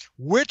note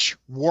which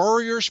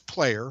Warriors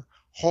player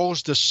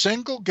holds the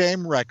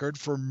single-game record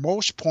for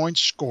most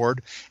points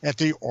scored at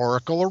the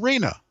Oracle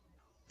Arena.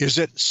 Is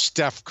it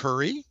Steph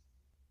Curry,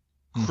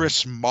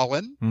 Chris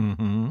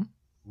Mullin,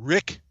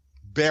 Rick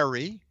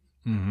Barry,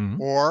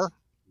 or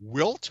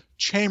Wilt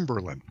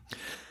Chamberlain?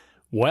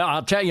 Well,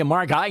 I'll tell you,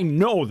 Mark, I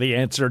know the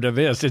answer to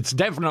this. It's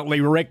definitely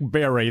Rick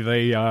Barry,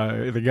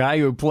 the guy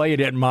who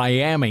played at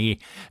Miami.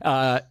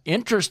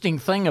 Interesting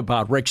thing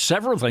about Rick,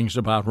 several things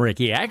about Rick.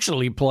 He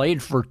actually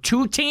played for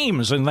two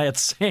teams in that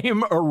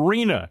same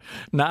arena,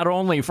 not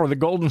only for the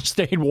Golden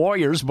State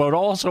Warriors, but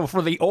also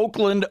for the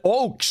Oakland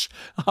Oaks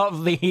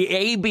of the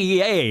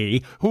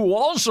ABA, who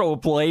also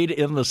played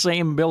in the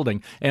same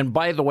building. And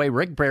by the way,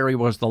 Rick Barry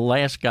was the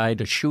last guy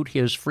to shoot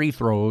his free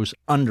throws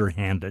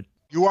underhanded.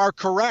 You are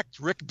correct.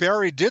 Rick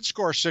Barry did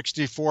score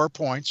 64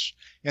 points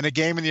in a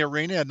game in the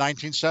arena in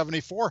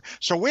 1974.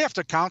 So we have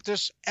to count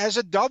this as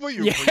a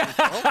W.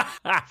 Yeah.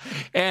 For you,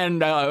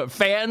 and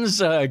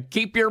fans,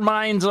 keep your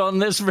minds on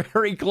this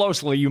very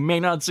closely. You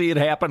may not see it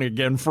happen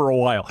again for a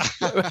while.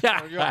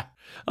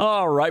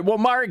 All right. Well,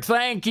 Mark,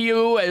 thank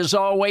you. As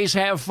always,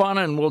 have fun,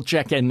 and we'll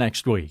check in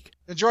next week.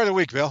 Enjoy the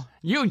week, Bill.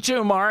 You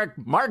too, Mark.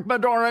 Mark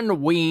Bedoran,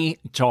 We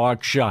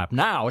Talk Shop.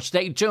 Now,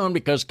 stay tuned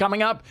because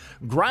coming up,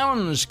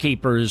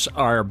 groundskeepers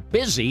are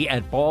busy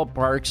at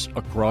ballparks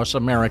across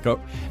America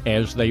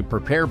as they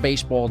prepare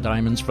baseball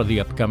diamonds for the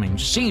upcoming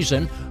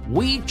season.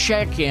 We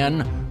check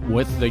in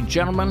with the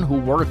gentleman who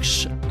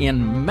works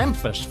in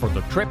Memphis for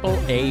the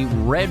AAA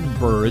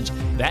Redbirds.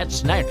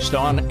 That's next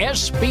on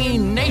SB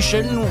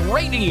Nation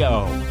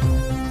Radio.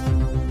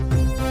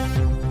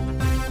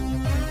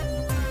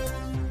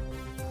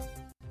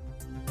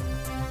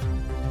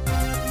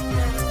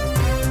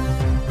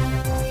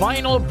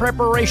 Final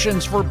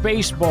preparations for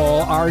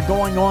baseball are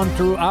going on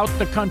throughout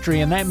the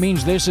country, and that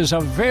means this is a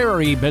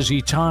very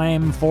busy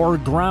time for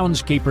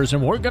groundskeepers,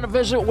 and we're going to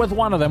visit with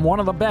one of them, one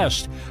of the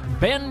best.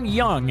 Ben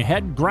Young,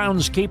 head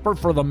groundskeeper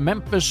for the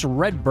Memphis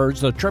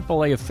Redbirds, the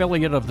AAA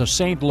affiliate of the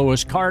St.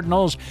 Louis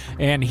Cardinals,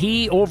 and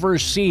he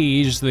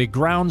oversees the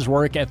grounds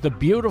work at the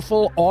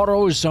beautiful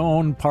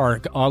AutoZone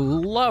Park, a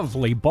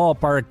lovely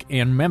ballpark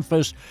in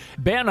Memphis.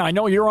 Ben, I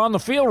know you're on the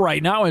field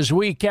right now as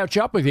we catch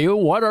up with you.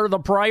 What are the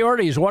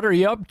priorities? What are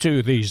you up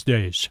to these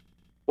days?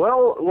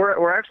 Well,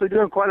 we're actually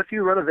doing quite a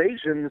few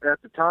renovations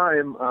at the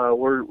time.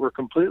 We're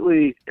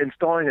completely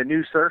installing a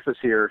new surface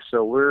here,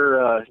 so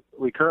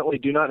we currently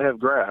do not have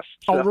grass.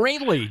 So, oh,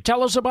 really?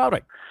 Tell us about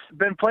it.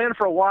 Been playing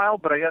for a while,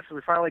 but I guess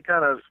we finally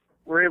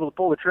were able to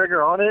pull the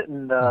trigger on it,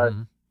 and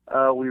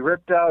we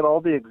ripped out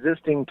all the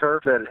existing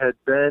turf that had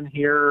been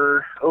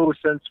here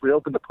since we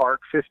opened the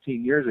park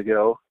 15 years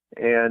ago.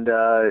 And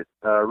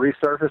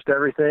resurfaced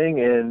everything,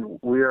 and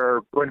we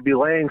are going to be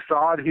laying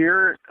sod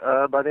here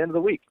by the end of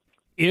the week.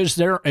 Is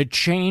there a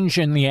change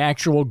in the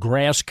actual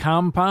grass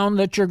compound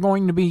that you're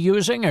going to be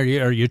using? Are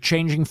you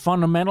changing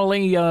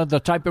fundamentally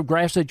the type of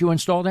grass that you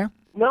install there?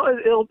 No,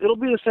 it'll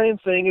be the same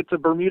thing. It's a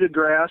Bermuda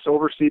grass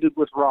overseeded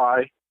with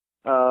rye.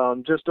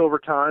 Just over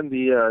time,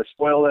 the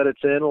soil that it's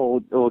in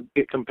will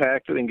get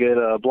compacted and get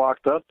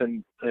blocked up,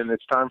 and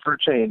it's time for a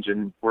change.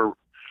 And we're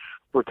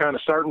kind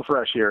of starting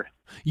fresh here.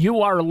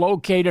 You are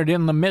located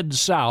in the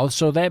Mid-South,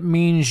 so that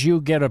means you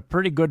get a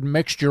pretty good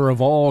mixture of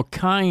all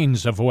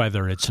kinds of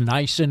weather. It's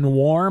nice and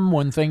warm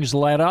when things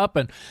let up,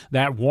 and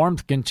that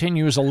warmth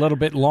continues a little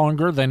bit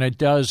longer than it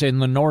does in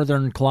the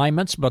northern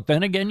climates. But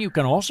then again, you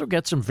can also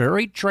get some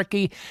very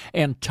tricky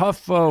and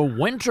tough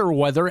winter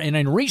weather. And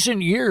in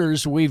recent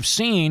years, we've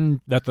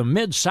seen that the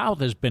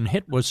Mid-South has been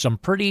hit with some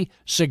pretty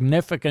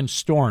significant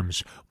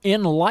storms.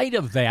 In light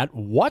of that,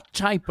 what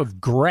type of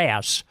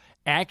grass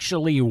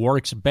actually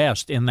works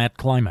best in that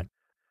climate?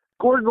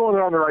 We're going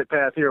on the right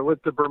path here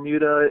with the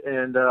Bermuda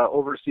and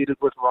overseeded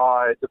with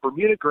rye. The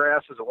Bermuda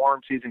grass is a warm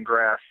season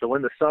grass, so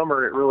in the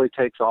summer it really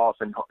takes off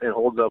and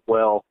holds up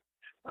well.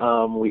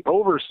 We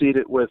overseed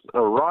it with a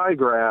rye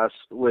grass,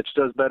 which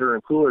does better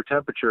in cooler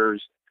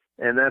temperatures,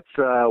 and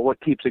that's what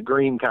keeps it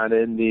green kind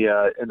of in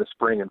the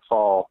spring and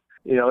fall.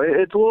 You know,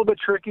 it's a little bit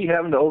tricky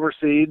having to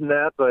overseed and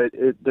that, but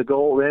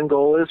the end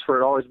goal is for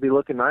it always to be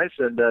looking nice,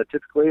 and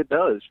typically it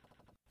does.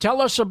 Tell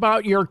us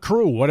about your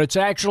crew, what it's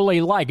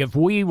actually like. If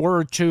we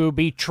were to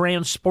be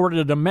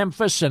transported to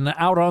Memphis and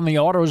out on the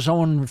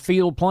AutoZone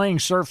field playing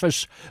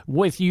surface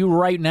with you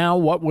right now,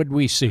 what would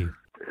we see?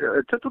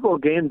 A typical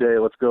game day,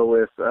 let's go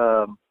with.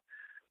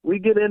 We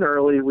get in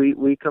early.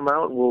 We come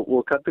out and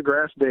we'll cut the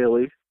grass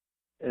daily,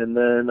 and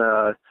then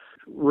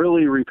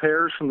really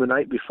repairs from the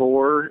night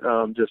before,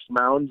 just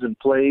mounds and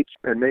plates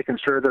and making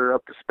sure they're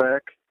up to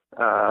spec.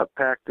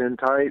 Packed in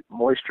tight,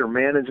 moisture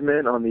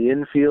management on the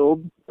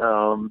infield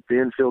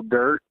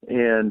dirt,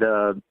 and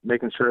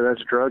making sure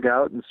that's drug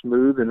out and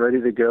smooth and ready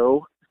to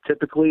go.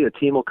 Typically, a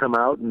team will come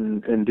out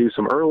and do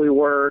some early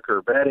work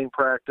or batting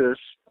practice.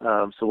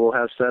 So we'll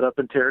have set up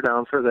and tear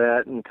down for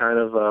that, and kind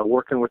of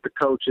working with the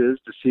coaches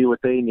to see what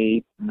they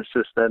need and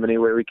assist them any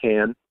way we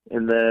can.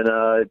 And then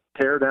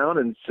tear down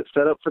and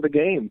set up for the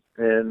game.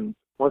 And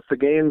once the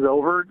game's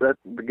over,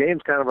 the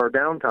game's kind of our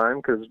downtime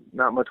because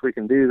not much we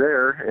can do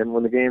there. And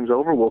when the game's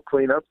over, we'll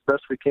clean up the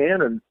best we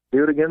can and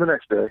do it again the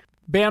next day.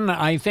 Ben,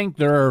 I think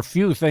there are a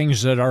few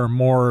things that are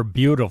more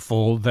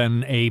beautiful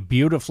than a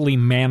beautifully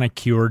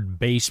manicured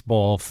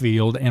baseball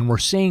field, and we're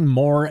seeing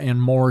more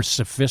and more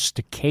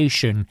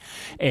sophistication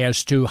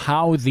as to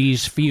how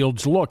these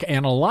fields look.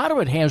 And a lot of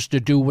it has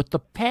to do with the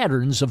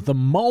patterns of the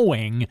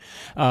mowing,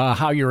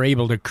 how you're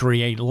able to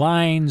create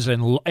lines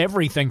and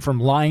everything from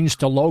lines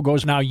to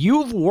logos. Now,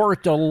 you've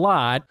worked a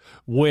lot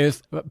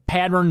with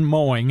pattern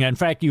mowing. In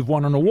fact, you've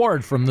won an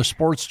award from the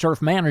Sports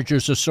Turf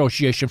Managers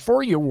Association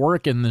for your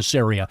work in this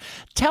area.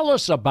 Tell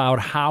us about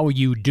how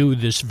you do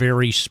this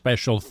very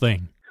special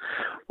thing.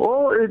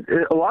 Well,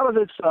 a lot of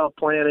it's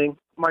planning.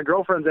 My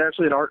girlfriend's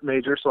actually an art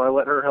major, so I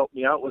let her help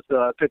me out with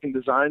picking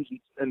designs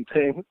and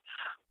things.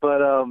 But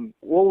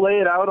we'll lay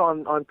it out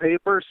on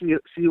paper,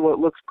 see what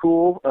looks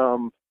cool.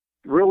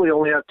 Really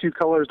only have two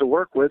colors to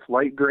work with,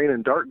 light green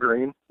and dark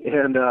green.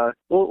 And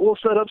we'll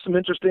set up some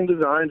interesting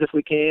designs if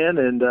we can.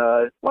 And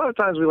a lot of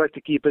times we like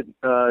to keep it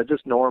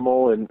just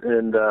normal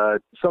and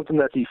something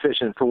that's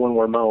efficient for when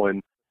we're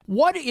mowing.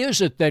 What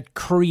is it that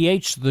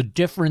creates the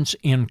difference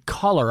in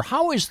color?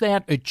 How is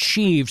that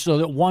achieved so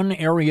that one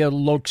area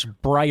looks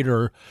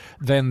brighter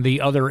than the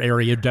other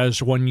area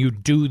does when you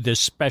do this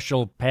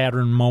special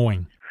pattern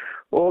mowing?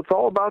 Well, it's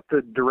all about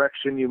the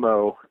direction you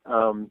mow.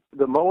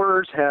 The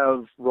mowers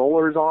have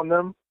rollers on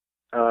them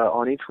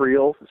on each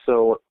reel,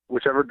 so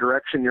whichever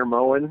direction you're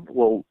mowing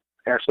will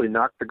actually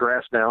knock the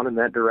grass down in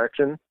that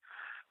direction.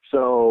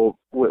 So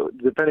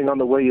depending on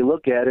the way you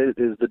look at it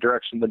is the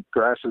direction the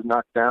grass is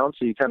knocked down,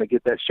 so you kind of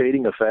get that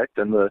shading effect.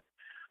 And the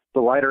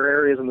lighter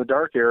areas and the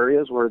dark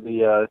areas where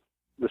the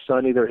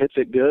sun either hits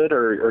it good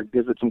or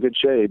gives it some good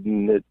shade.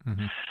 And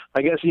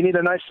I guess you need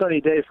a nice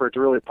sunny day for it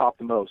to really pop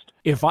the most.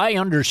 If I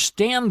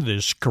understand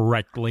this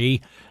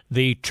correctly,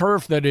 the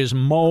turf that is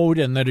mowed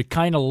and that it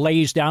kind of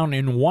lays down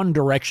in one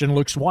direction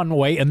looks one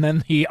way, and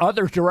then the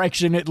other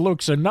direction it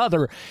looks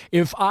another.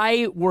 If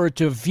I were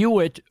to view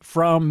it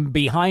from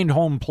behind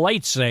home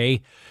plate,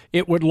 say,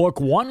 it would look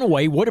one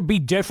way. Would it be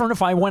different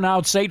if I went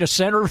out, say, to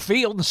center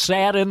field and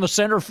sat in the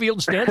center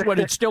field stands? Would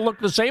it still look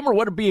the same, or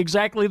would it be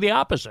exactly the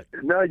opposite?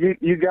 No,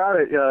 you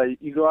got it.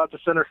 You go out to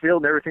center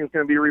field and everything's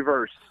going to be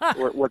reversed.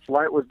 What's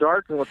light was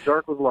dark and what's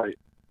dark was light.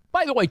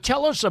 By the way,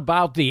 tell us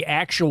about the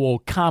actual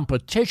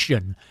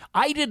competition.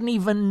 I didn't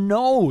even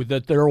know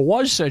that there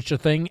was such a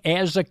thing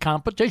as a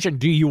competition.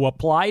 Do you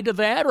apply to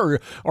that,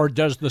 or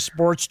does the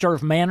Sports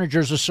Turf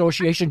Managers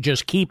Association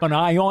just keep an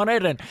eye on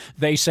it and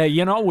they say,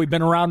 we've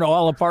been around to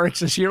all the parks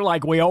this year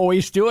like we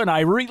always do, and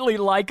I really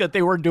like that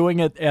they were doing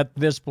it at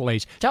this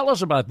place. Tell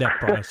us about that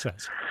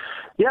process.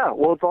 Yeah,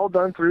 well, it's all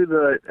done through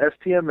the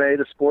STMA,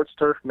 the Sports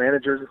Turf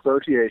Managers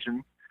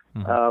Association.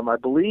 I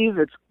believe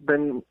it's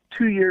been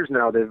 2 years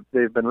now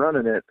they've been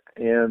running it,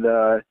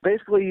 and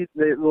basically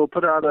they will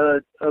put out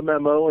a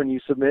memo and you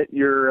submit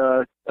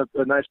your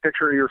a nice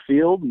picture of your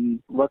field. And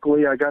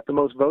luckily I got the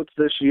most votes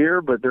this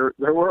year, but there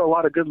were a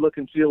lot of good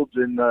looking fields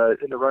in the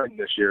running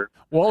this year.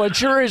 Well, it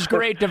sure is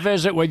great to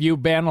visit with you,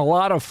 Ben. A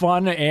lot of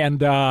fun,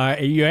 and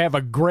you have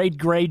a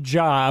great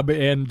job,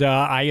 and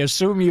I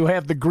assume you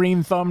have the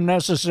green thumb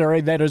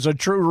necessary. That is a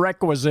true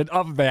requisite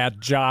of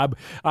that job.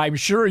 I'm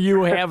sure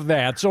you have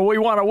that. So we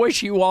want to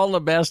wish you all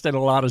the best and a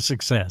lot of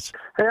success.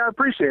 Hey, I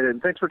appreciate it,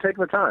 and thanks for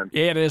taking the time.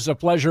 It is a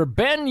pleasure.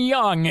 Ben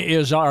Young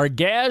is our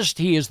guest.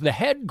 He is the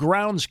head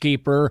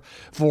groundskeeper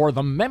for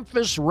the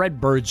Memphis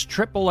Redbirds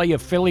AAA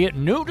affiliate,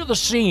 new to the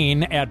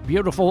scene at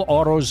beautiful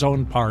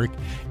AutoZone Park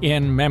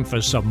in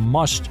Memphis. A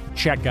must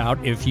check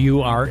out if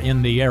you are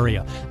in the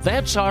area.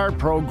 That's our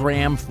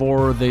program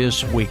for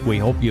this week. We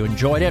hope you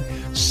enjoyed it.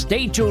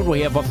 Stay tuned.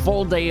 We have a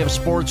full day of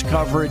sports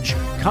coverage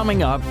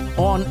coming up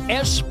on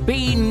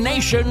SB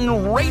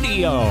Nation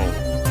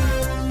Radio.